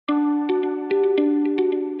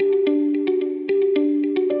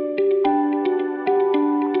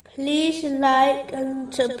like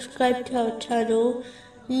and subscribe to our channel.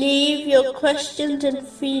 Leave your questions and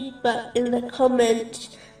feedback in the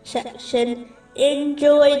comments section.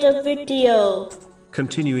 Enjoy the video.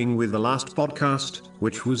 Continuing with the last podcast,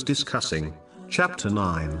 which was discussing chapter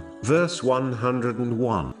 9, verse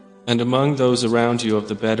 101. And among those around you of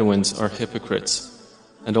the Bedouins are hypocrites,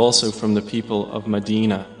 and also from the people of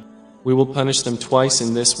Medina. We will punish them twice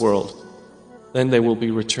in this world. Then they will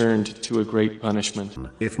be returned to a great punishment.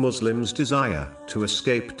 If Muslims desire to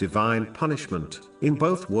escape divine punishment in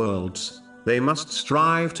both worlds, they must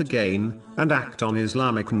strive to gain and act on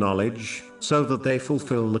Islamic knowledge, so that they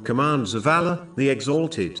fulfill the commands of Allah, the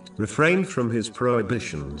Exalted, refrain from His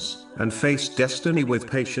prohibitions, and face destiny with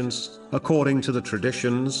patience, according to the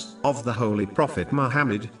traditions of the Holy Prophet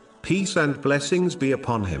Muhammad, peace and blessings be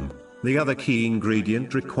upon him. The other key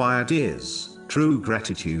ingredient required is true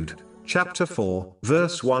gratitude. Chapter 4,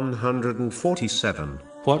 verse 147.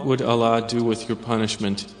 What would Allah do with your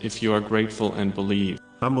punishment if you are grateful and believe?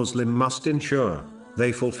 A Muslim must ensure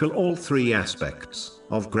they fulfill all three aspects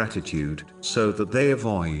of gratitude, so that they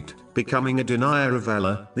avoid becoming a denier of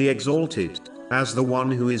Allah, the Exalted, as the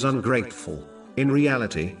one who is ungrateful, in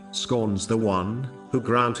reality, scorns the one who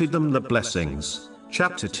granted them the blessings.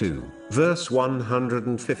 Chapter 2, verse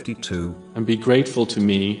 152. And be grateful to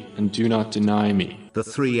me, and do not deny me. The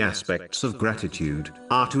three aspects of gratitude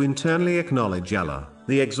are to internally acknowledge Allah,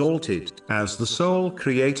 the Exalted, as the sole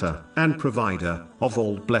creator and provider of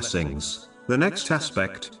all blessings. The next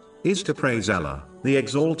aspect is to praise Allah, the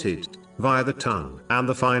Exalted, via the tongue. And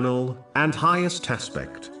the final and highest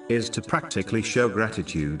aspect is to practically show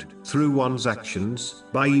gratitude through one's actions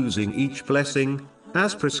by using each blessing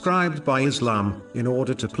as prescribed by Islam in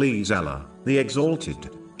order to please Allah, the Exalted.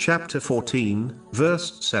 Chapter 14,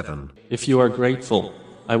 verse 7. If you are grateful,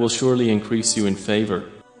 I will surely increase you in favor.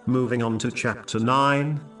 Moving on to chapter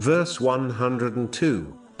 9, verse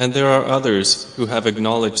 102. And there are others who have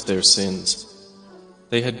acknowledged their sins.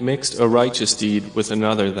 They had mixed a righteous deed with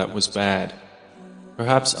another that was bad.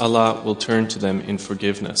 Perhaps Allah will turn to them in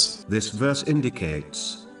forgiveness. This verse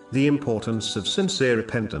indicates the importance of sincere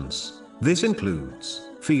repentance. This includes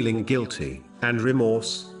feeling guilty and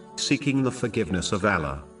remorse, seeking the forgiveness of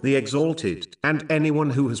Allah, the Exalted, and anyone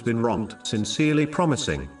who has been wronged, sincerely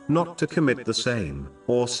promising not to commit the same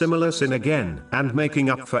or similar sin again, and making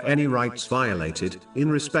up for any rights violated in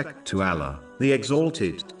respect to Allah, the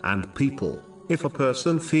Exalted, and people. If a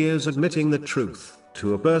person fears admitting the truth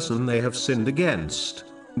to a person they have sinned against,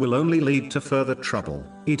 will only lead to further trouble,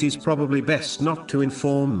 it is probably best not to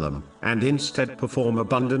inform them, and instead perform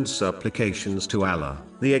abundant supplications to Allah,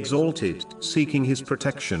 the Exalted, seeking His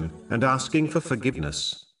protection, and asking for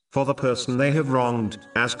forgiveness for the person they have wronged,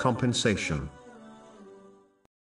 as compensation.